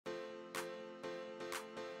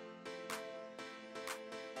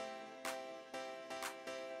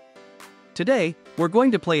Today, we're going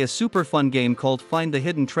to play a super fun game called Find the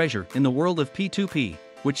Hidden Treasure in the world of P2P,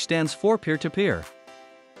 which stands for peer-to-peer.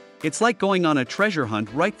 It's like going on a treasure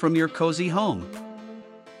hunt right from your cozy home.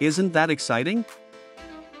 Isn't that exciting?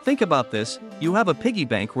 Think about this, you have a piggy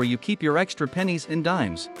bank where you keep your extra pennies and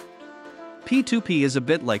dimes. P2P is a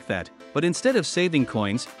bit like that, but instead of saving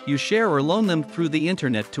coins, you share or loan them through the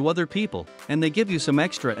internet to other people, and they give you some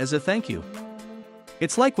extra as a thank you.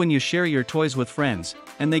 It's like when you share your toys with friends,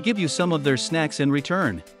 and they give you some of their snacks in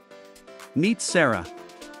return. Meet Sarah.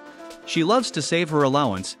 She loves to save her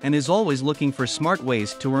allowance and is always looking for smart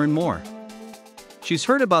ways to earn more. She's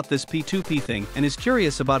heard about this P2P thing and is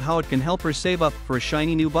curious about how it can help her save up for a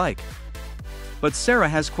shiny new bike. But Sarah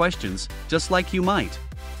has questions, just like you might.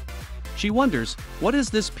 She wonders, what is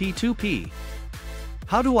this P2P?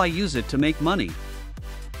 How do I use it to make money?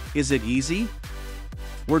 Is it easy?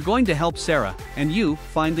 We're going to help Sarah and you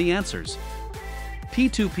find the answers.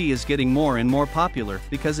 P2P is getting more and more popular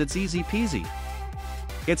because it's easy peasy.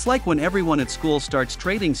 It's like when everyone at school starts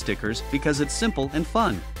trading stickers because it's simple and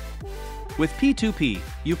fun. With P2P,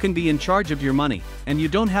 you can be in charge of your money, and you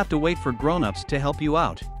don't have to wait for grown-ups to help you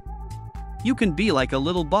out. You can be like a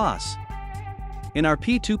little boss. In our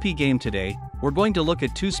P2P game today, we're going to look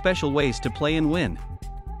at two special ways to play and win.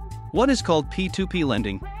 One is called P2P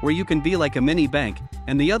lending, where you can be like a mini bank,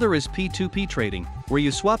 and the other is P2P trading, where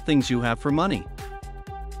you swap things you have for money.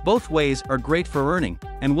 Both ways are great for earning,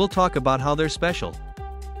 and we'll talk about how they're special.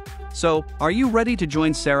 So, are you ready to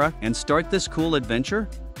join Sarah and start this cool adventure?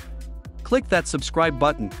 Click that subscribe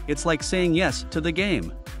button, it's like saying yes to the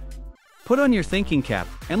game. Put on your thinking cap,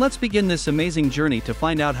 and let's begin this amazing journey to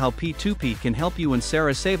find out how P2P can help you and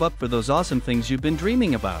Sarah save up for those awesome things you've been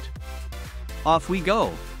dreaming about. Off we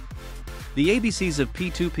go! The ABCs of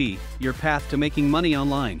P2P, your path to making money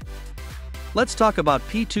online. Let's talk about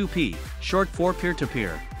P2P, short for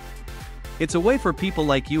peer-to-peer. It's a way for people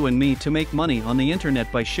like you and me to make money on the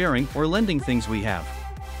internet by sharing or lending things we have.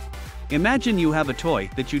 Imagine you have a toy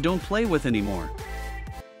that you don't play with anymore.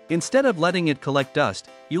 Instead of letting it collect dust,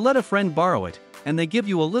 you let a friend borrow it, and they give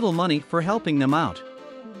you a little money for helping them out.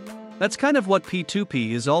 That's kind of what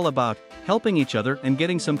P2P is all about, helping each other and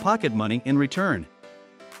getting some pocket money in return.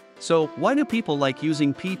 So, why do people like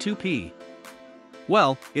using P2P?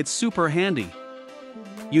 Well, it's super handy.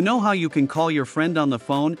 You know how you can call your friend on the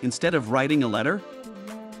phone instead of writing a letter?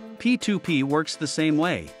 P2P works the same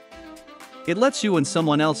way. It lets you and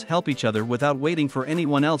someone else help each other without waiting for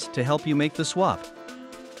anyone else to help you make the swap.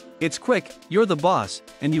 It's quick, you're the boss,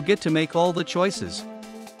 and you get to make all the choices.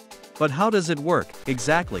 But how does it work,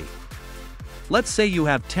 exactly? Let's say you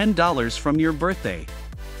have $10 from your birthday.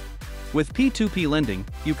 With P2P lending,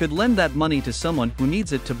 you could lend that money to someone who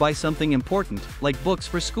needs it to buy something important, like books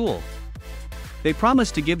for school. They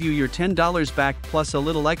promise to give you your $10 back plus a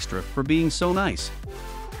little extra for being so nice.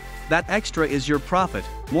 That extra is your profit,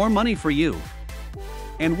 more money for you.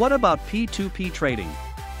 And what about P2P trading?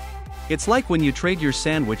 It's like when you trade your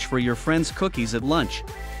sandwich for your friend's cookies at lunch.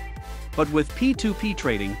 But with P2P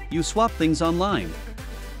trading, you swap things online.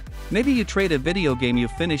 Maybe you trade a video game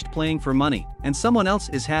you've finished playing for money, and someone else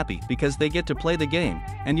is happy because they get to play the game,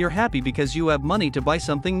 and you're happy because you have money to buy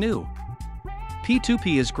something new.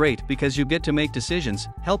 P2P is great because you get to make decisions,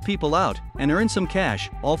 help people out, and earn some cash,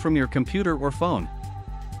 all from your computer or phone.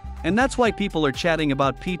 And that's why people are chatting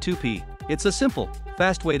about P2P. It's a simple,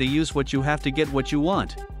 fast way to use what you have to get what you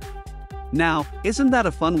want. Now, isn't that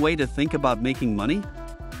a fun way to think about making money?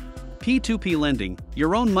 P2P lending,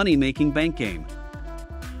 your own money-making bank game.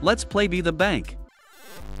 Let's play Be the Bank.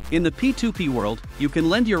 In the P2P world, you can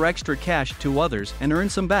lend your extra cash to others and earn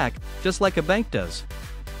some back, just like a bank does.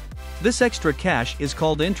 This extra cash is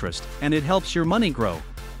called interest, and it helps your money grow.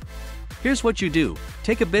 Here's what you do,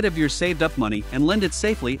 take a bit of your saved up money and lend it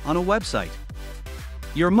safely on a website.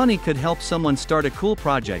 Your money could help someone start a cool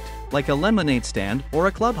project, like a lemonade stand or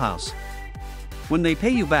a clubhouse. When they pay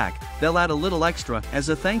you back, they'll add a little extra as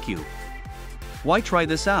a thank you. Why try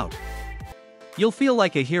this out? You'll feel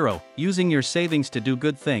like a hero, using your savings to do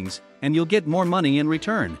good things, and you'll get more money in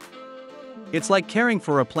return. It's like caring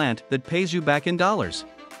for a plant that pays you back in dollars.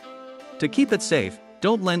 To keep it safe,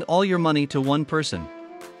 don't lend all your money to one person.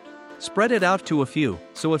 Spread it out to a few,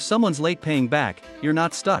 so if someone's late paying back, you're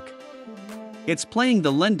not stuck. It's playing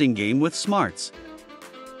the lending game with smarts.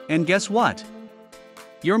 And guess what?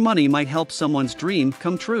 Your money might help someone's dream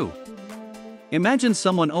come true. Imagine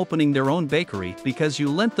someone opening their own bakery because you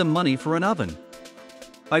lent them money for an oven.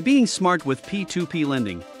 By being smart with P2P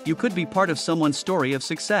lending, you could be part of someone's story of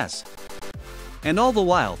success. And all the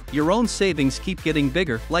while, your own savings keep getting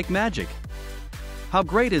bigger like magic. How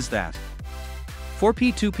great is that? For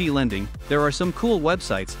P2P lending, there are some cool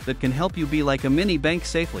websites that can help you be like a mini bank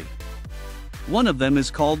safely. One of them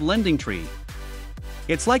is called LendingTree.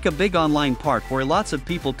 It's like a big online park where lots of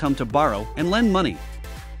people come to borrow and lend money.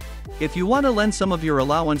 If you want to lend some of your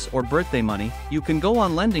allowance or birthday money, you can go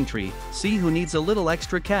on LendingTree, see who needs a little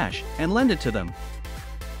extra cash, and lend it to them.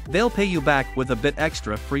 They'll pay you back with a bit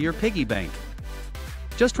extra for your piggy bank.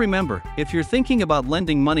 Just remember, if you're thinking about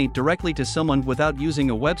lending money directly to someone without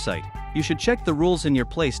using a website, you should check the rules in your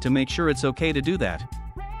place to make sure it's okay to do that.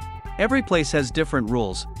 Every place has different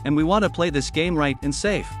rules, and we want to play this game right and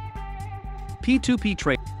safe. P2P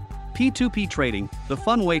trading, the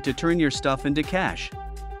fun way to turn your stuff into cash.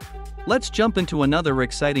 Let's jump into another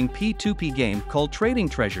exciting P2P game called Trading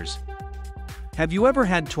Treasures. Have you ever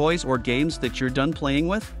had toys or games that you're done playing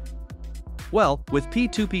with? Well, with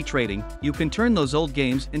P2P trading, you can turn those old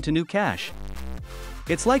games into new cash.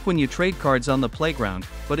 It's like when you trade cards on the playground,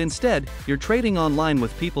 but instead, you're trading online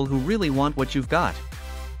with people who really want what you've got.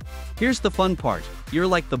 Here's the fun part, you're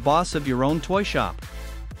like the boss of your own toy shop.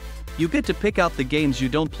 You get to pick out the games you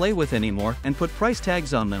don't play with anymore and put price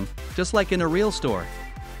tags on them, just like in a real store.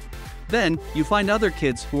 Then, you find other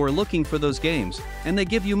kids who are looking for those games, and they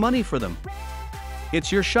give you money for them.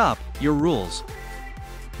 It's your shop, your rules.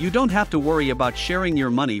 You don't have to worry about sharing your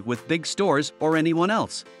money with big stores or anyone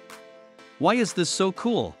else. Why is this so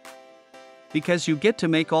cool? Because you get to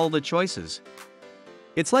make all the choices.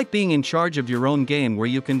 It's like being in charge of your own game where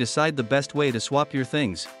you can decide the best way to swap your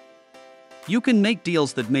things. You can make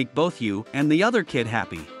deals that make both you and the other kid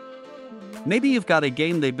happy. Maybe you've got a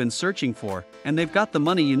game they've been searching for, and they've got the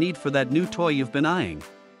money you need for that new toy you've been eyeing.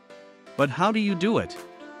 But how do you do it?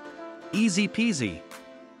 Easy peasy.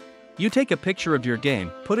 You take a picture of your game,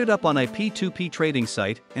 put it up on a P2P trading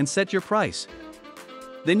site, and set your price.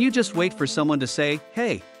 Then you just wait for someone to say,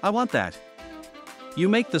 "Hey, I want that." You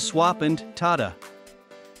make the swap and, ta-da!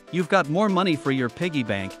 You've got more money for your piggy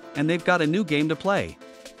bank, and they've got a new game to play.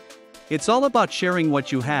 It's all about sharing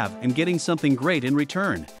what you have and getting something great in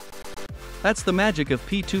return. That's the magic of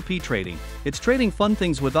P2P trading. It's trading fun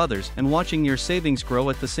things with others and watching your savings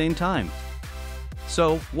grow at the same time.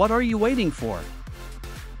 So, what are you waiting for?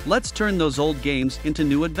 Let's turn those old games into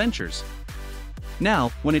new adventures.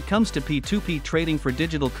 Now, when it comes to P2P trading for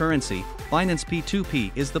digital currency, Binance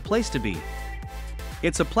P2P is the place to be.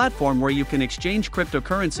 It's a platform where you can exchange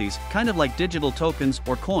cryptocurrencies, kind of like digital tokens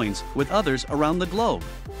or coins, with others around the globe.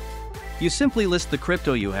 You simply list the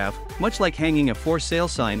crypto you have, much like hanging a for sale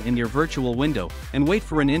sign in your virtual window, and wait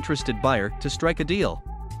for an interested buyer to strike a deal.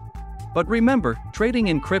 But remember, trading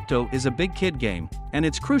in crypto is a big kid game, and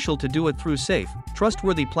it's crucial to do it through safe,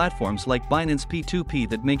 trustworthy platforms like Binance P2P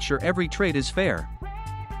that make sure every trade is fair.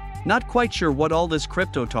 Not quite sure what all this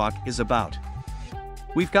crypto talk is about?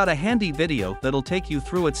 We've got a handy video that'll take you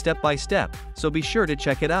through it step by step, so be sure to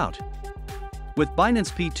check it out. With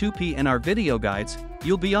Binance P2P and our video guides,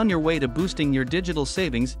 you'll be on your way to boosting your digital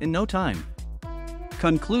savings in no time.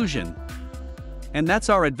 Conclusion. And that's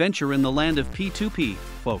our adventure in the land of P2P,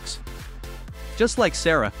 folks. Just like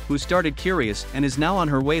Sarah, who started curious and is now on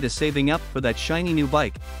her way to saving up for that shiny new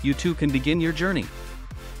bike, you too can begin your journey.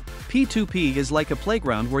 P2P is like a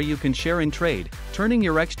playground where you can share and trade, turning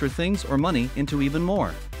your extra things or money into even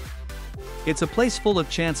more. It's a place full of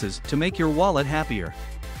chances to make your wallet happier.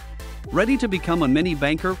 Ready to become a mini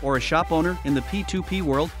banker or a shop owner in the P2P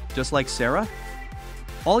world, just like Sarah?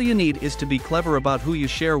 All you need is to be clever about who you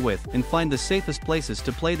share with and find the safest places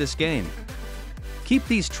to play this game. Keep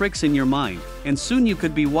these tricks in your mind, and soon you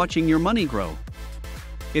could be watching your money grow.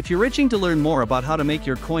 If you're itching to learn more about how to make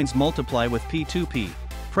your coins multiply with P2P,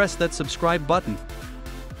 press that subscribe button